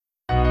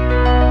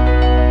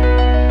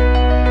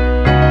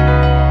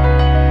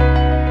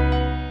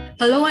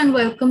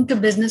and welcome to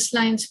Business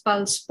Lines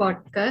Pulse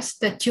podcast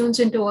that tunes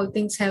into all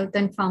things health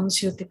and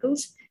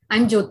pharmaceuticals.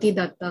 I'm Jyoti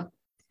Datta.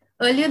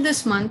 Earlier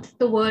this month,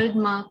 the world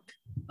marked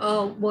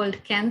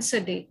World Cancer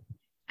Day.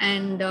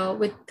 And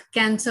with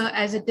cancer,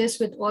 as it is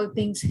with all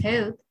things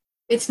health,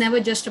 it's never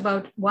just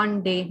about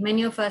one day.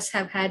 Many of us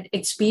have had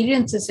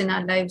experiences in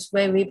our lives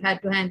where we've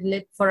had to handle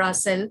it for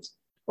ourselves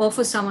or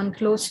for someone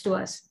close to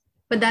us.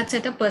 But that's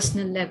at a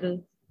personal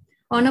level.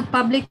 On a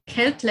public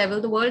health level,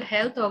 the World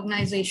Health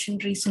Organization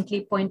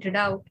recently pointed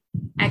out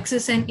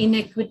access and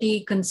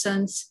inequity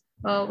concerns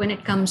when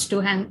it comes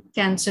to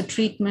cancer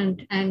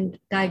treatment and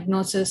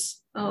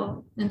diagnosis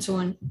and so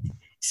on.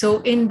 So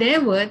in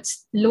their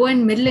words, low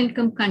and middle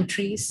income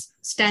countries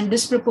stand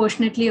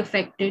disproportionately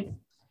affected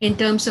in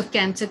terms of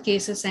cancer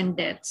cases and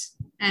deaths.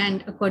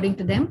 And according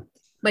to them,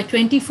 by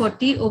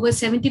 2040, over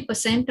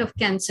 70% of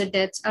cancer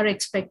deaths are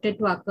expected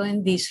to occur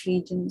in these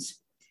regions.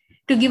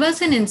 To give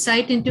us an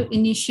insight into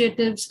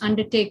initiatives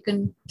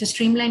undertaken to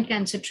streamline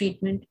cancer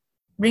treatment,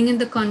 bring in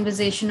the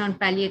conversation on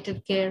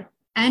palliative care,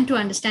 and to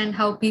understand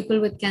how people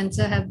with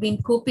cancer have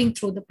been coping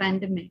through the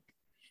pandemic,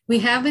 we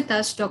have with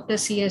us Dr.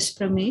 C.S.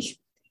 Pramesh,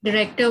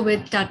 Director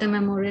with Tata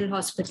Memorial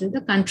Hospital,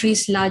 the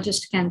country's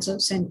largest cancer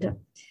center.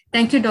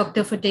 Thank you,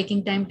 Doctor, for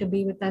taking time to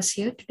be with us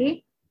here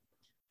today.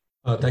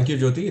 Thank you,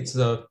 Jyoti. It's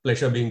a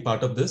pleasure being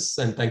part of this,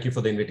 and thank you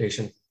for the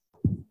invitation.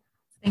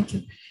 Thank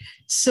you.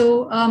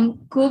 So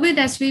COVID,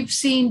 as we've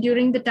seen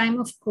during the time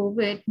of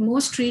COVID,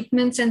 most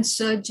treatments and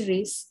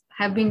surgeries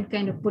have been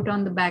kind of put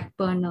on the back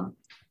burner,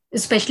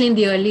 especially in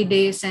the early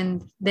days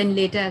and then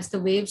later as the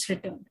waves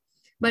returned.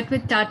 But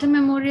with Tata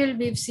Memorial,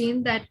 we've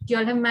seen that you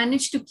all have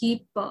managed to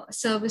keep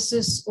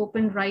services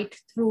open right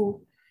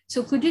through.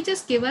 So could you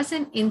just give us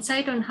an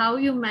insight on how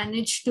you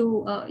managed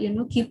to,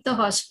 keep the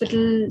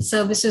hospital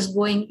services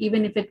going,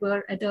 even if it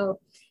were at a,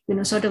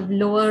 sort of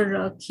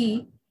lower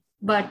key?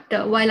 But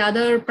while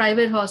other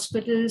private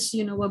hospitals,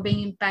 were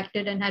being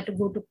impacted and had to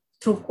go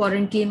through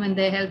quarantine when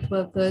their health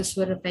workers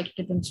were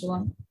affected and so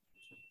on.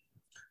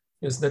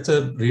 Yes, that's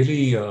a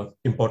really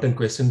important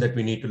question that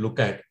we need to look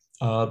at.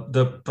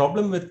 The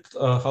problem with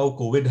how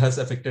COVID has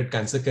affected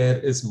cancer care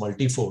is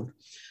multifold.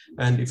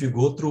 And if you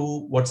go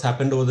through what's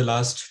happened over the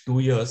last 2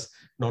 years,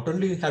 not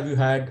only have you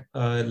had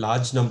a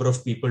large number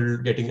of people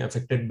getting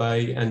affected by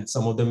and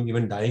some of them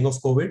even dying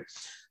of COVID,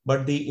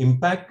 but the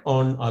impact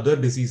on other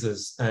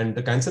diseases, and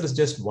the cancer is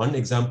just one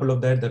example of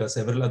that. There are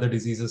several other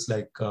diseases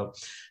like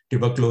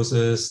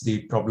tuberculosis,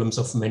 the problems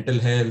of mental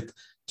health,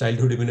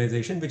 childhood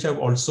immunization, which have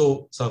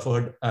also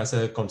suffered as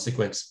a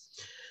consequence.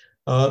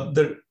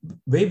 The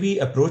way we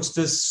approached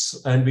this,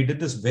 and we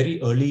did this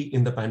very early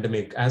in the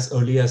pandemic, as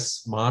early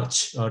as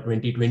March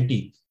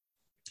 2020,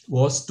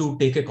 was to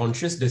take a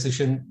conscious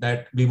decision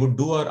that we would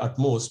do our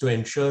utmost to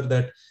ensure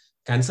that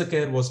cancer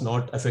care was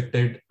not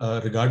affected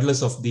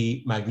regardless of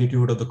the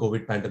magnitude of the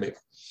COVID pandemic.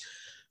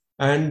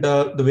 And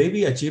the way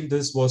we achieved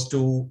this was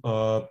through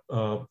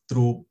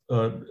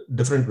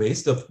different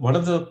ways. One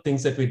of the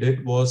things that we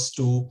did was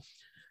to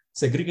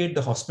segregate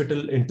the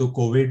hospital into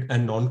COVID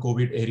and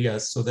non-COVID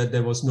areas so that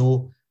there was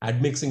no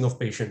admixing of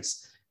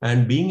patients.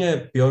 And being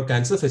a pure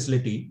cancer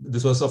facility,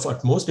 this was of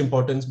utmost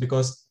importance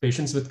because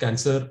patients with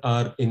cancer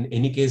are in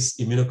any case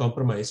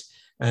immunocompromised,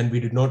 and we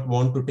did not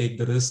want to take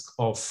the risk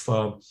of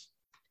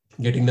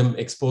getting them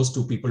exposed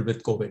to people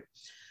with COVID.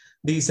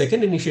 The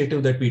second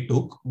initiative that we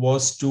took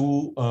was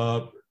to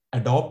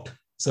adopt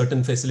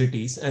certain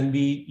facilities, and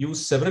we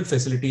used several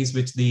facilities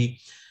which the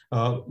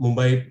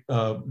Mumbai,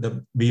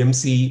 the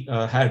BMC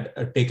had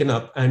taken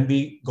up, and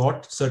we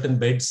got certain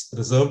beds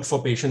reserved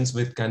for patients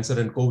with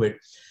cancer and COVID.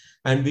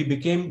 And we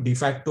became de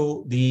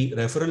facto the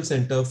referral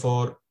center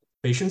for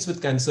patients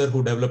with cancer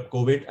who developed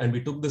COVID, and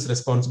we took this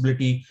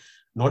responsibility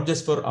not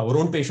just for our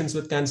own patients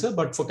with cancer,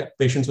 but for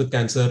patients with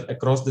cancer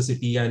across the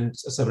city and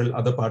several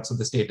other parts of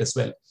the state as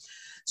well.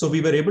 So we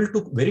were able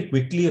to very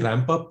quickly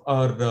ramp up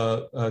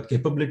our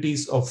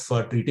capabilities of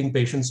treating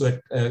patients. So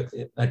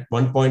at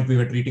one point, we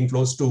were treating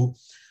close to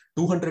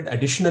 200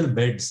 additional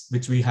beds,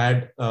 which we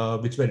had,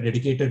 which were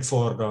dedicated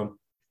for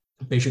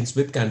patients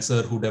with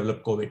cancer who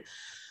developed COVID.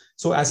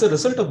 So as a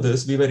result of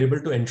this, we were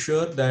able to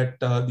ensure that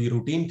the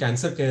routine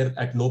cancer care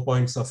at no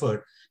point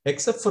suffered,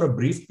 except for a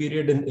brief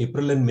period in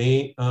April and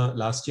May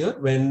last year,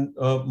 when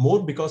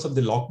more because of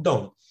the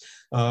lockdown,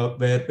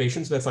 where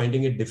patients were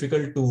finding it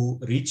difficult to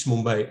reach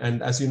Mumbai.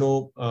 And as you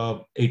know,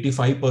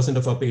 85%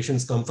 of our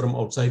patients come from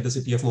outside the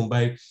city of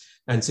Mumbai,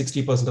 and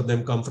 60% of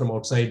them come from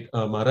outside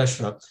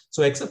Maharashtra.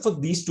 So except for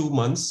these 2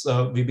 months,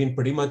 we've been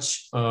pretty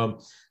much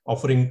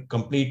offering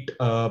complete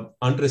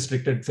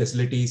unrestricted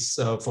facilities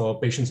for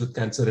patients with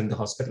cancer in the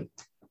hospital.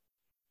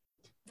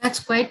 That's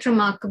quite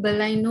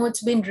remarkable. I know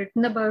it's been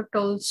written about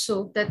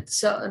also.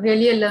 That's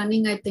really a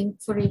learning, I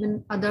think, for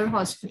even other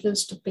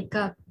hospitals to pick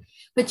up.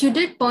 But you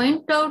did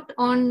point out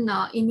on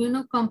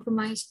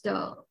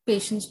immunocompromised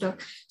patients, Doc.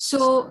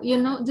 So,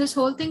 this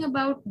whole thing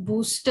about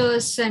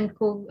boosters and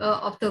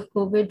of the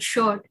COVID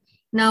shot,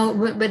 Now,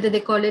 whether they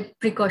call it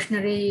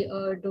precautionary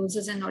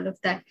doses and all of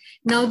that.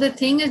 Now, the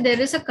thing is, there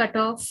is a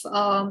cutoff.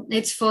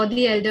 It's for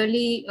the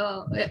elderly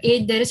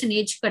age. There is an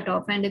age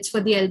cutoff, and it's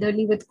for the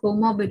elderly with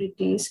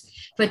comorbidities.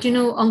 But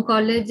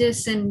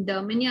oncologists and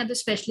many other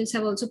specialists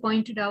have also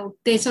pointed out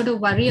they sort of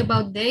worry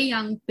about their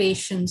young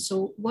patients.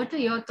 So, what are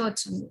your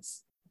thoughts on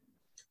this?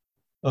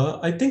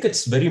 I think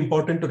it's very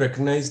important to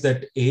recognize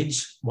that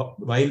age,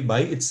 while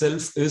by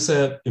itself is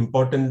an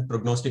important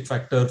prognostic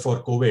factor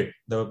for COVID.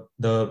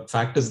 The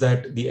fact is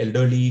that the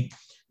elderly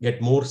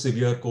get more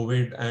severe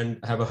COVID and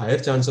have a higher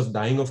chance of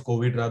dying of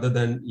COVID rather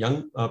than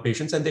young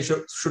patients, and they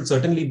should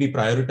certainly be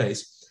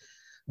prioritized.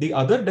 The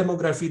other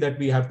demography that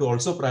we have to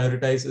also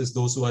prioritize is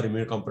those who are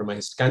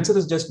immunocompromised. Cancer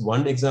is just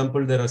one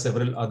example. There are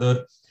several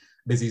other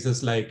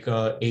diseases like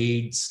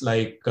AIDS,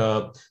 like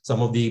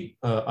some of the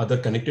other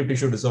connective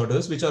tissue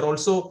disorders, which are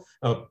also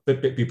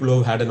people who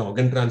have had an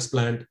organ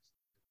transplant.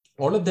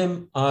 All of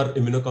them are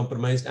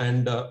immunocompromised,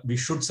 and we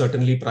should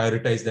certainly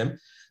prioritize them.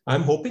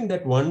 I'm hoping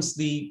that once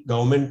the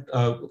government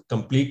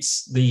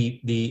completes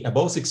the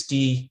above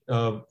 60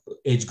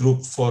 age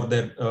group for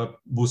their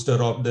booster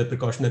of the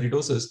precautionary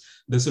doses,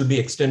 this will be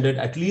extended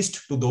at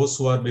least to those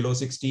who are below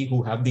 60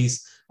 who have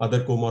these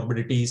other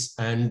comorbidities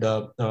and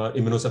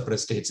immunosuppressed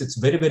states. It's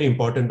very, very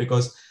important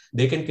because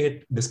they can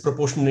get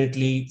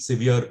disproportionately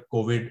severe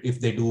COVID if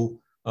they do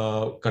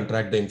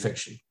contract the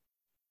infection.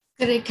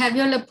 Correct. Have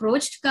you all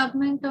approached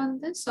government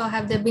on this, or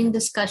have there been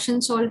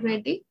discussions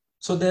already?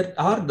 So there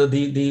are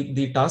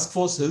the task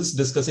force is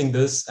discussing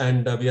this,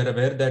 and we are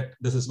aware that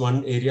this is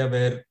one area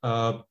where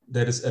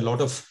there is a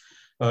lot of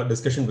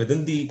discussion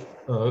within the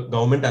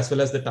government as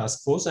well as the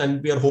task force,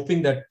 and we are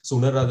hoping that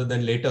sooner rather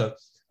than later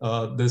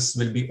this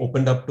will be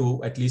opened up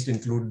to at least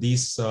include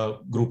these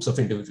groups of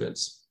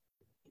individuals.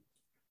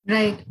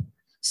 Right.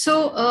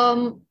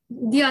 So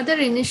the other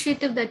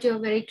initiative that you're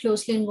very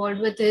closely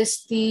involved with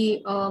is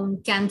the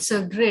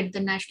Cancer Grid, the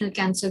National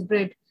Cancer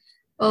Grid.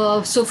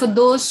 So for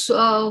those who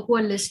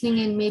are listening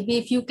in, maybe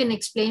if you can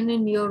explain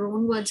in your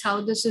own words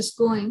how this is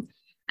going,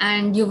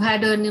 and you've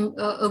had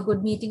a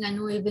good meeting, I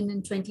know, even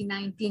in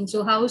 2019.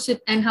 So how is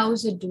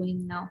it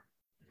doing now?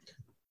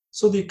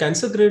 So the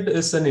Cancer Grid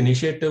is an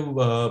initiative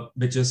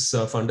which is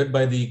funded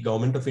by the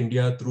Government of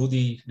India through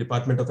the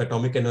Department of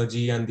Atomic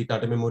Energy and the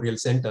Tata Memorial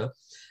Center.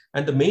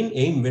 And the main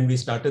aim when we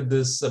started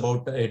this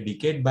about a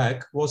decade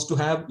back was to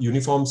have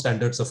uniform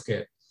standards of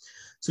care.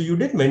 So you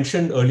did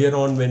mention earlier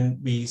on when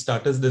we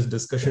started this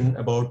discussion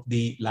about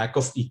the lack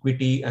of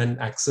equity and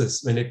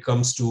access when it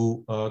comes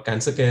to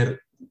cancer care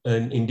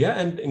in India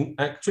and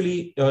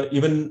actually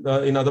even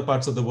in other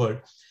parts of the world.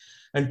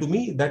 And to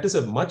me, that is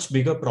a much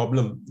bigger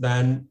problem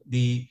than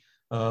the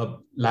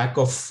lack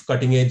of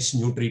cutting edge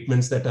new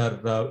treatments that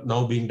are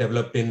now being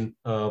developed in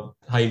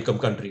high income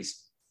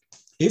countries.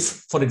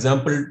 If, for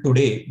example,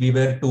 today we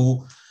were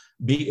to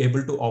be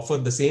able to offer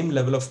the same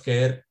level of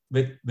care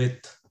with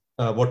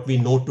what we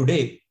know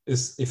today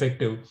is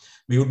effective,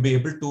 we would be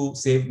able to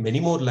save many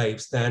more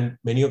lives than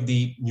many of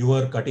the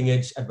newer cutting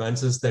edge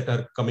advances that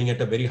are coming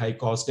at a very high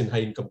cost in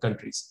high income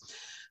countries.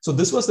 So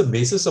this was the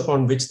basis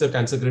upon which the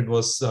Cancer Grid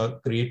was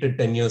created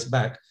 10 years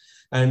back.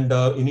 And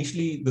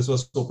initially, this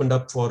was opened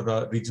up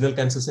for regional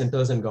cancer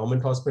centers and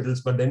government hospitals.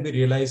 But then we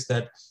realized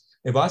that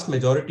a vast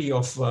majority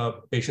of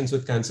patients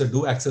with cancer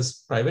do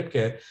access private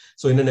care.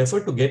 So in an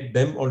effort to get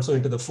them also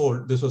into the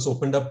fold, this was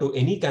opened up to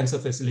any cancer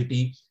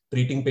facility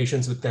treating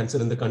patients with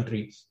cancer in the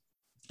country.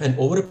 And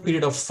over a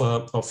period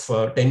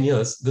of 10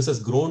 years, this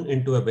has grown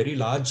into a very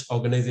large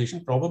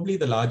organization, probably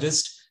the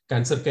largest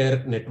cancer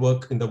care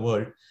network in the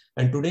world.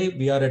 And today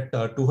we are at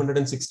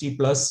 260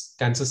 plus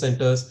cancer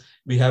centers.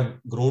 We have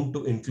grown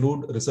to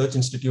include research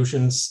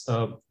institutions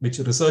which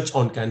research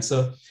on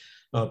cancer,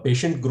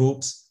 patient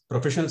groups,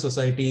 professional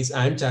societies,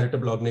 and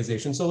charitable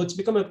organizations. So it's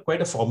become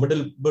quite a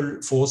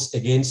formidable force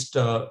against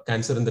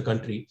cancer in the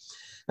country.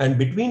 And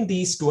between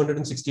these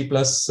 260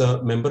 plus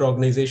member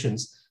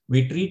organizations,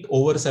 we treat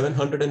over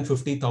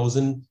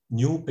 750,000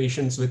 new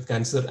patients with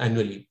cancer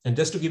annually. And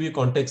just to give you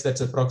context,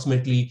 that's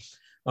approximately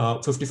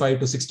 55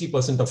 to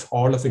 60% of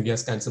all of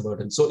India's cancer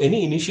burden. So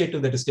any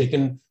initiative that is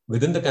taken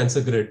within the Cancer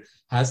Grid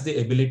has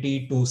the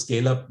ability to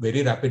scale up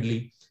very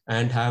rapidly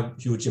and have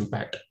huge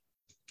impact.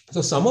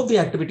 So some of the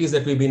activities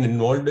that we've been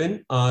involved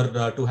in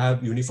are to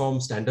have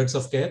uniform standards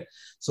of care.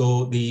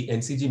 So the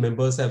NCG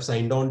members have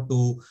signed on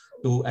to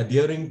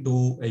adhering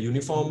to a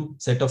uniform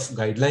set of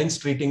guidelines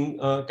treating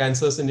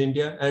cancers in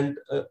India. And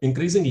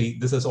increasingly,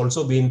 this has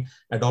also been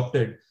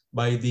adopted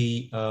by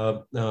the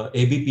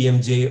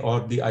ABPMJ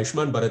or the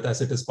Ayushman Bharat,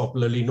 as it is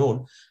popularly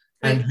known,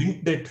 and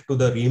linked it to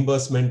the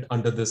reimbursement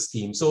under this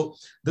scheme. So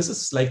this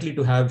is likely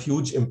to have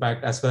huge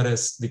impact as far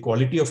as the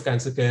quality of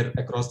cancer care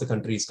across the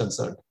country is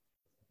concerned.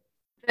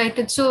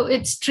 Right. So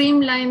it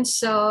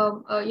streamlines,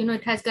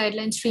 it has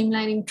guidelines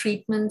streamlining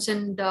treatments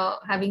and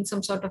having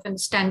some sort of a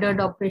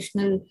standard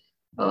operational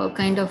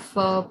kind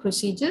of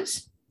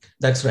procedures.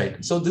 That's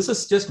right. So this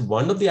is just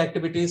one of the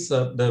activities.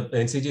 The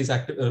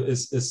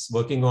NCG is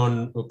working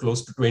on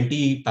close to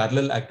 20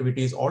 parallel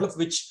activities, all of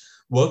which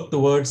work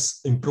towards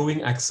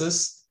improving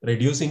access,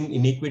 reducing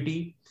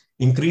inequity,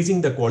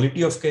 increasing the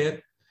quality of care,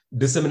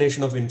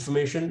 dissemination of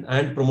information,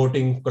 and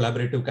promoting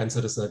collaborative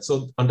cancer research.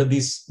 So under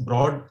these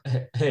broad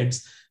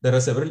heads, there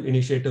are several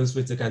initiatives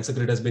which the Cancer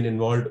Grid has been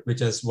involved, which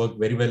has worked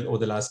very well over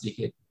the last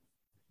decade.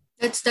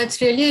 That's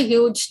really a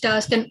huge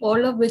task, and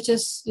all of which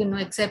is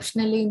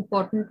exceptionally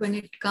important when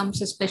it comes,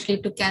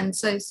 especially to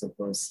cancer, I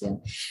suppose. Yeah.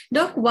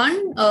 Doc,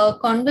 one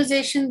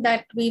conversation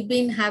that we've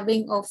been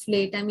having of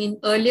late. I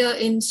mean, earlier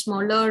in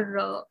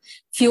smaller,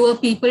 fewer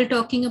people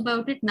talking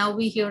about it. Now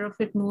we hear of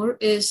it more.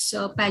 Is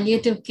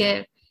palliative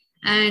care,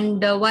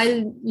 and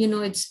while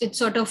it's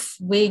sort of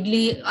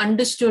vaguely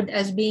understood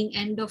as being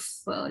end of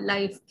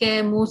life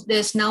care,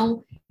 there's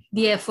now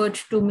the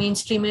effort to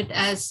mainstream it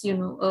as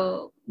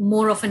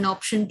more of an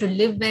option to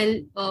live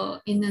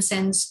well in a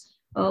sense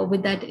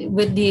with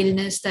the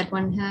illness that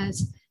one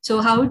has.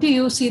 So how do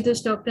you see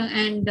this, doctor?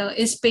 And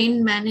is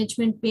pain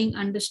management being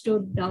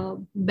understood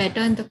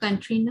better in the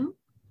country now?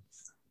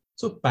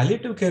 So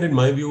palliative care, in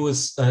my view,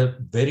 is a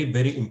very,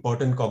 very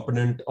important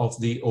component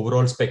of the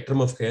overall spectrum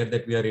of care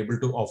that we are able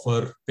to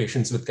offer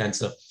patients with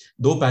cancer.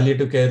 Though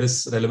palliative care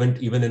is relevant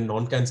even in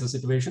non-cancer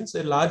situations,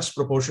 a large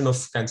proportion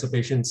of cancer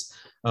patients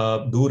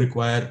do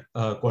require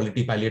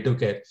quality palliative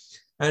care.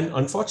 And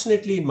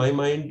unfortunately, in my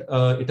mind,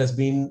 it has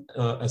been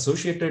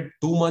associated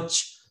too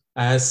much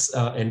as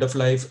end of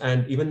life.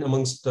 And even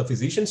amongst the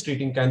physicians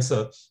treating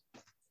cancer,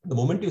 the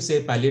moment you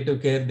say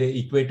palliative care, they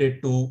equate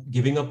it to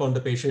giving up on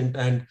the patient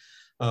and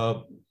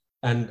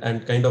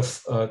kind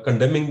of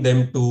condemning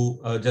them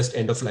to just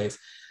end of life.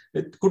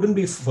 It couldn't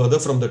be further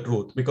from the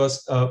truth,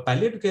 because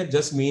palliative care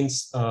just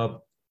means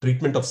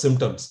treatment of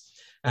symptoms.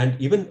 And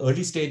even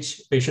early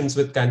stage patients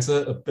with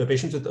cancer,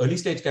 patients with early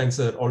stage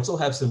cancer also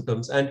have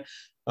symptoms. And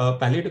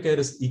palliative care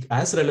is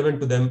as relevant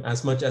to them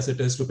as much as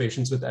it is to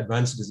patients with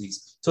advanced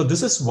disease. So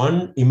this is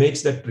one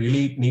image that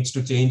really needs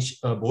to change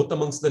both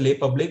amongst the lay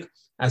public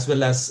as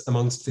well as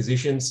amongst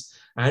physicians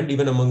and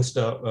even amongst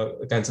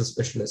cancer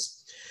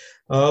specialists.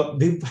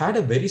 We've had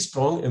a very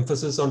strong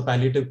emphasis on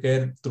palliative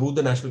care through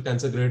the National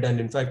Cancer Grid. And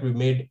in fact, we've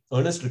made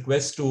earnest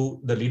requests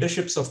to the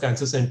leaderships of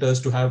cancer centers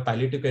to have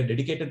palliative care,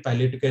 dedicated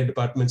palliative care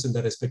departments in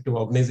their respective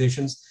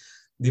organizations.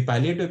 The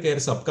palliative care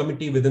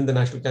subcommittee within the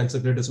National Cancer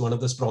Grid is one of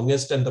the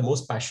strongest and the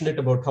most passionate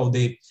about how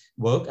they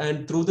work.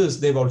 And through this,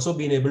 they've also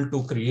been able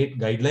to create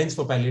guidelines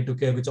for palliative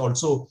care, which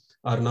also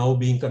are now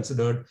being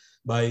considered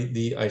by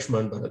the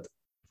Ayushman Bharat.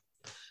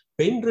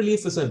 Pain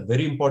relief is a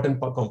very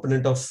important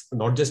component of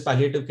not just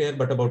palliative care,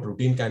 but about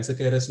routine cancer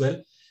care as well.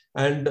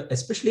 And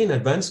especially in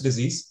advanced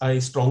disease, I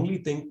strongly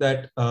think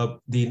that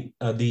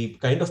the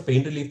kind of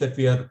pain relief that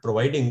we are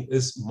providing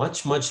is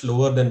much, much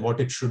lower than what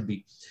it should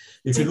be.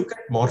 If you look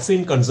at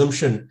morphine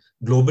consumption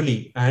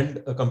globally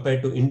and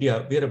compared to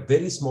India, we are a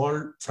very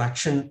small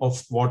fraction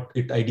of what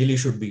it ideally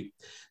should be.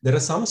 There are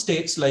some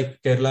states like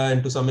Kerala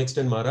and to some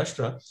extent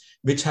Maharashtra,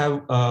 which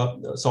have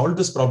solved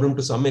this problem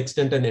to some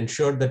extent and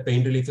ensured that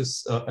pain relief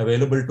is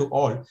available to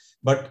all.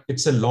 But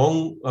it's a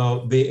long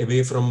way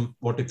away from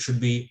what it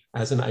should be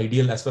as an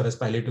ideal as far as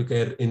palliative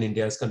care in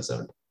India is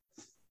concerned.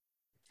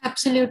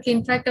 Absolutely.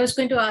 In fact, I was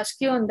going to ask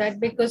you on that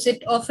because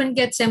it often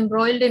gets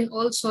embroiled in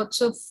all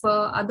sorts of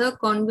other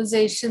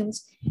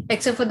conversations,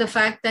 except for the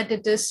fact that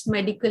it is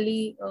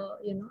medically,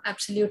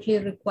 absolutely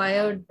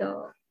required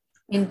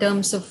in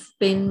terms of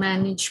pain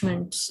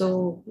management.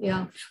 So,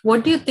 yeah,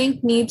 what do you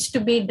think needs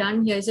to be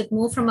done here? Is it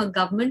more from a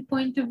government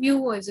point of view,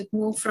 or is it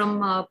more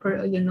from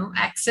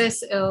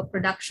access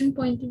production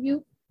point of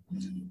view?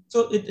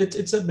 So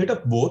it's a bit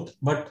of both,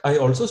 but I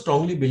also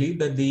strongly believe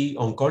that the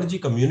oncology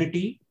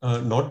community,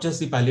 not just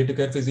the palliative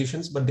care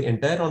physicians, but the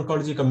entire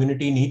oncology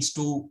community needs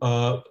to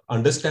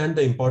understand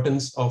the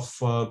importance of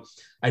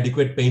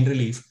adequate pain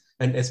relief,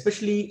 and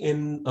especially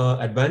in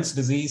advanced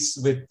disease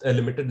with a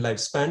limited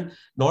lifespan,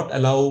 not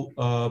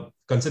allow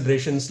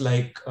considerations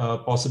like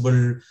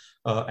possible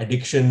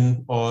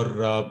addiction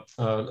or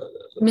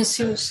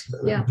misuse,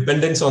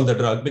 dependence on the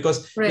drug,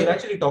 because you're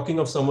actually talking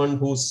of someone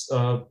who's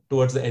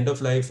towards the end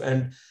of life,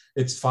 and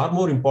it's far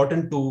more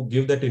important to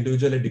give that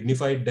individual a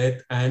dignified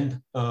death and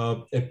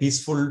a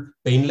peaceful,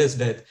 painless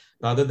death,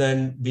 rather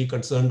than be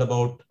concerned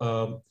about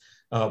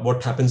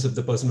what happens if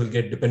the person will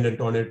get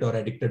dependent on it or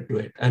addicted to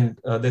it. And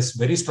there's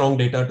very strong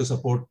data to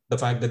support the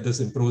fact that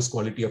this improves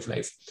quality of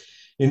life.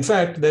 In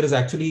fact, there is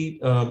actually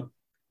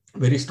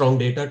very strong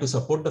data to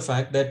support the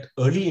fact that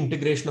early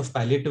integration of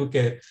palliative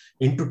care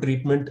into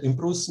treatment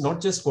improves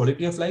not just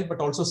quality of life, but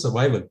also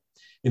survival.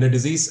 In a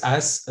disease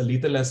as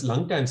lethal as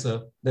lung cancer,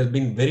 there have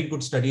been very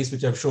good studies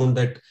which have shown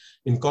that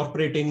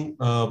incorporating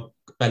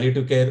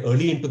palliative care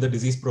early into the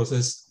disease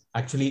process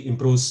actually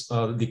improves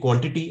the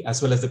quantity as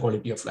well as the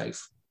quality of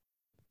life.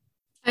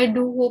 I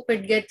do hope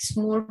it gets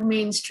more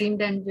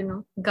mainstreamed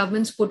and,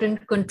 governments put in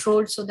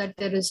control so that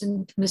there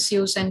isn't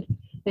misuse and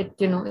it,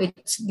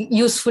 it's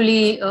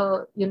usefully,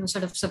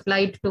 sort of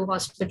supplied to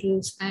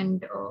hospitals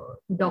and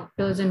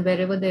doctors and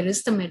wherever there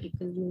is the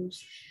medical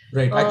use.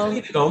 Right.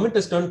 Actually, the government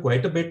has done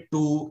quite a bit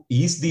to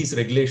ease these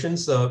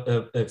regulations.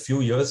 A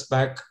few years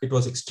back, it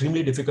was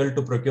extremely difficult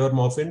to procure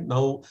morphine.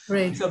 Now,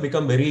 these have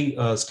become very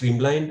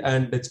streamlined,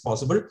 and it's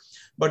possible.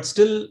 But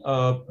still,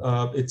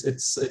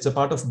 it's a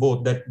part of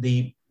both, that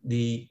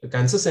the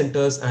cancer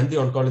centers and the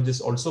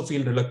oncologists also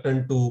feel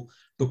reluctant to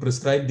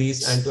prescribe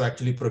these and to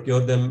actually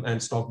procure them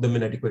and stock them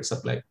in adequate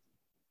supply.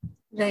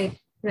 Right.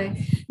 Right.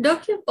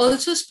 Doc, you've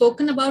also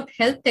spoken about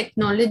health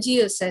technology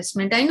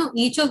assessment. I know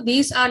each of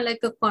these are like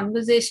a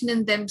conversation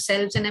in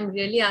themselves, and I'm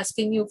really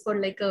asking you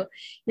for like the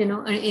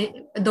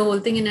whole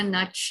thing in a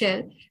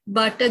nutshell.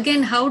 But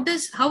again, how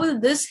will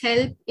this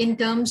help in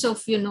terms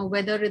of,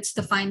 whether it's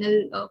the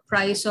final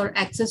price or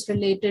access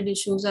related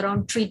issues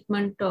around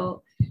treatment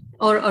or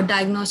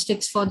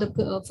diagnostics for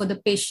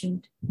the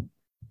patient?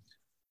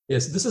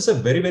 Yes, this is a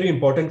very, very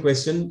important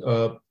question.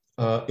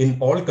 In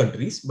all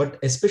countries, but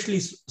especially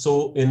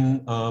so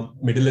in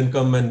middle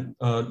income and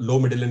low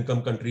middle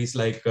income countries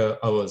like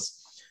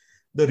ours.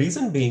 The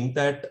reason being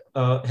that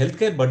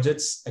healthcare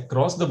budgets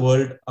across the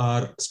world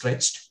are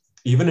stretched,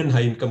 even in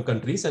high income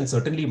countries, and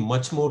certainly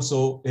much more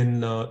so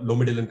in low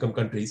middle income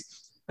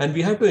countries. And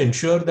we have to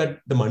ensure that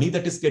the money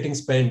that is getting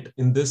spent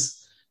in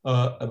this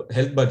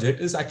health budget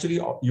is actually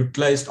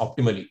utilized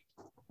optimally.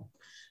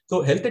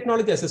 So health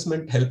technology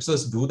assessment helps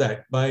us do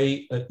that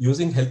by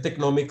using health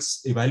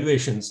economics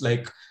evaluations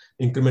like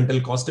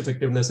incremental cost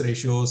effectiveness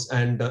ratios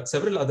and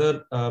several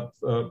other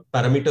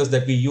parameters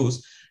that we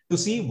use to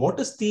see what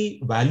is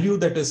the value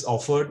that is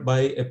offered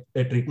by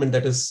a treatment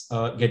that is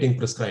getting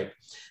prescribed.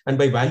 And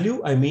by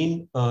value, I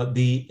mean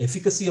the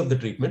efficacy of the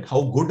treatment.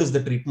 How good is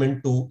the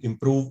treatment to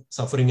improve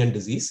suffering and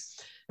disease?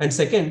 And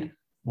second,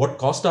 what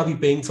cost are we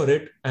paying for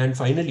it? And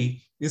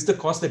finally, is the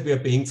cost that we are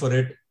paying for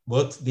it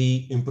worth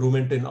the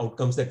improvement in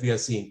outcomes that we are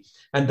seeing?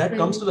 And that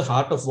comes to the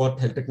heart of what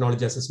health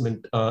technology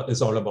assessment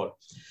is all about.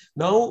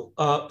 Now,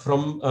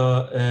 from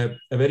a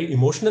very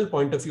emotional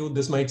point of view,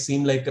 this might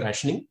seem like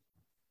rationing.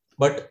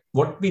 But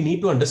what we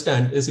need to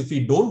understand is if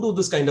we don't do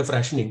this kind of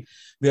rationing,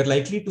 we are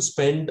likely to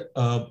spend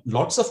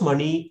lots of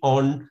money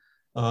on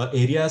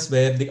areas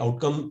where the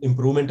outcome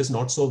improvement is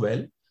not so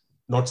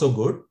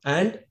good,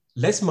 and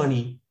less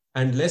money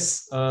and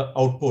less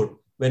output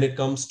when it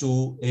comes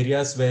to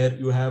areas where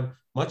you have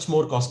much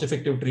more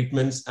cost-effective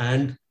treatments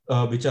and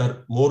which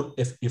are more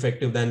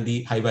effective than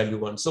the high-value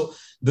ones. So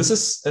this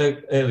is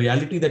a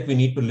reality that we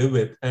need to live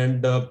with.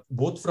 And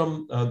both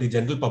from the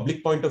general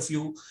public point of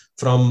view,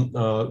 from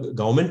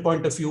government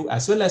point of view,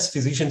 as well as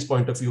physicians'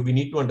 point of view, we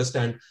need to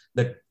understand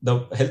that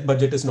the health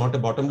budget is not a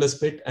bottomless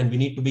pit, and we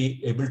need to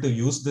be able to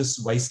use this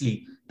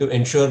wisely to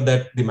ensure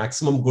that the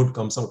maximum good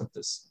comes out of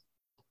this.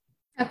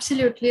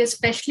 Absolutely,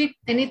 especially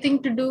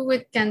anything to do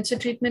with cancer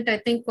treatment, I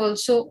think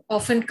also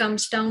often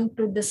comes down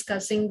to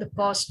discussing the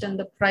cost and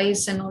the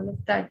price and all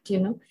of that,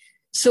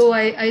 So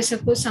I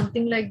suppose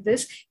something like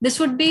this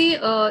would be,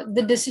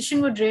 the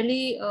decision would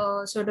really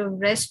sort of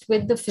rest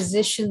with the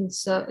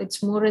physicians.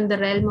 It's more in the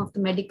realm of the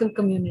medical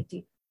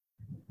community.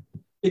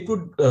 It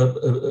would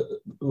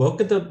work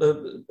in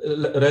the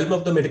realm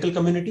of the medical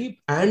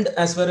community and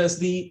as far as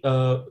the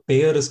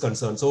payer is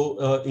concerned.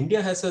 So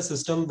India has a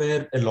system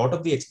where a lot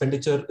of the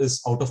expenditure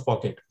is out of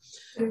pocket,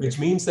 which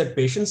means that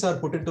patients are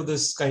put into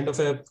this kind of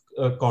a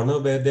corner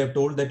where they're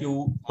told that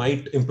you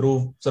might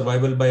improve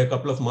survival by a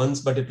couple of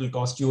months, but it will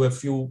cost you a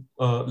few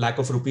lakh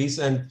of rupees.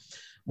 And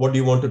what do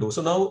you want to do?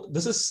 So now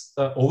this is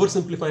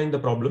oversimplifying the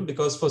problem,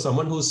 because for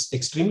someone who's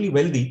extremely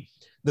wealthy,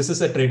 this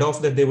is a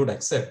trade-off that they would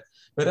accept.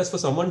 Whereas for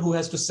someone who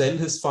has to sell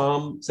his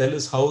farm, sell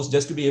his house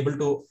just to be able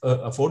to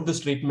afford this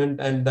treatment,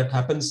 and that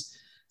happens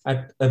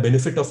at a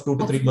benefit of 2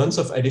 to 3 months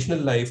of additional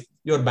life,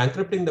 you're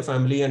bankrupting the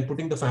family and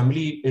putting the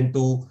family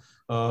into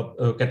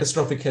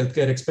catastrophic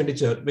healthcare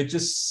expenditure, which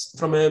is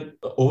from an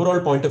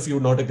overall point of view,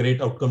 not a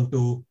great outcome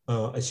to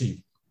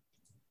achieve.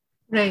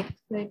 Right,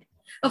 right.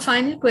 A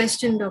final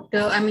question,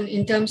 Doctor. I mean,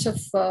 in terms of,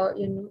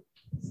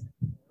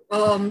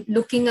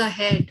 looking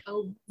ahead,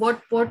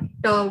 what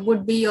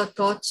would be your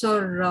thoughts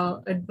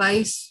or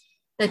advice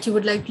that you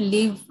would like to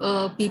leave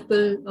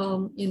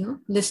people,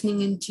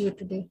 listening into you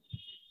today?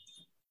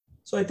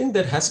 So I think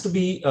there has to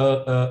be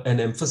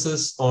an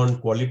emphasis on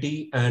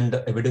quality and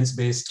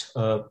evidence-based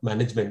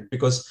management,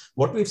 because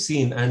what we've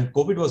seen, and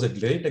COVID was a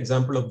great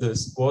example of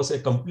this, was a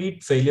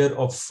complete failure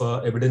of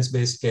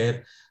evidence-based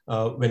care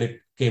when it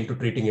came to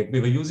treating it.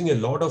 We were using a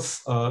lot of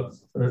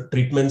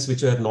treatments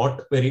which were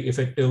not very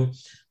effective,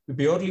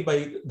 purely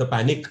by the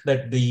panic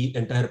that the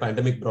entire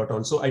pandemic brought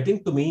on. So I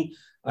think, to me,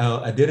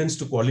 adherence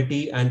to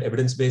quality and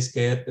evidence-based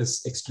care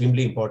is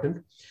extremely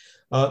important.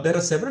 There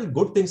are several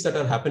good things that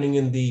are happening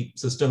in the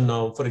system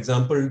now. For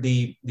example,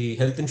 the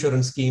health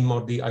insurance scheme,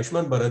 or the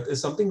Ayushman Bharat,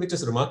 is something which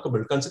is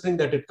remarkable, considering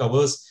that it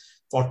covers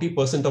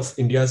 40% of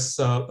India's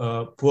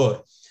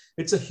poor.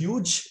 It's a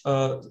huge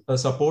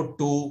support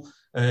to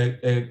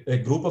a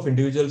group of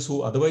individuals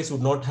who otherwise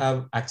would not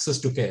have access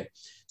to care.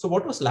 So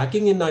what was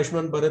lacking in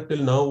Ayushman Bharat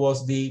till now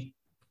was the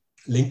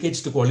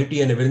linkage to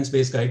quality and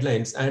evidence-based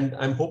guidelines. And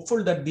I'm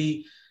hopeful that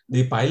the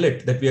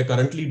pilot that we are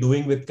currently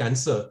doing with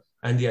cancer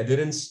and the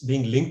adherence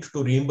being linked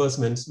to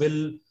reimbursements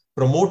will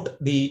promote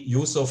the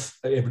use of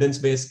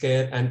evidence-based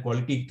care and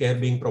quality care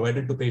being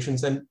provided to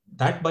patients. And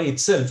that by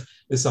itself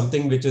is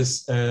something which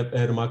is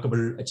a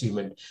remarkable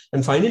achievement.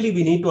 And finally,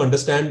 we need to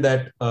understand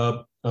that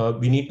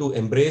we need to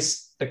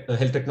embrace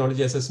health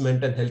technology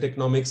assessment and health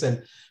economics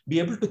and be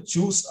able to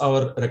choose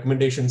our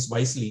recommendations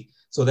wisely,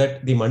 so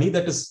that the money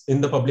that is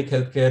in the public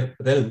healthcare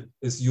realm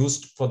is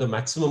used for the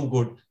maximum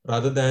good,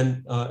 rather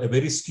than a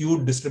very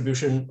skewed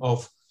distribution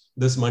of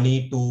this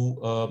money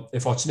to a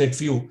fortunate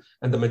few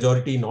and the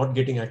majority not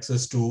getting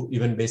access to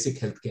even basic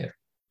healthcare.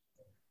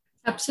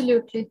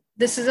 Absolutely.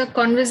 This is a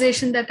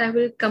conversation that I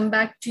will come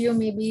back to you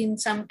maybe in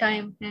some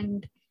time,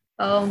 and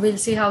we'll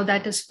see how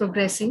that is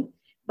progressing.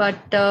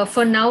 But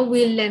for now,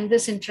 we'll end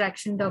this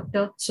interaction,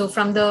 Doctor. So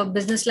from the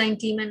Business Line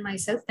team and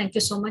myself, thank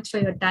you so much for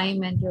your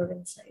time and your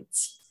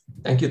insights.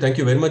 Thank you. Thank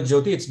you very much,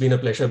 Jyoti. It's been a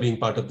pleasure being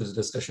part of this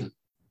discussion.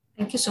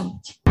 Thank you so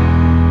much.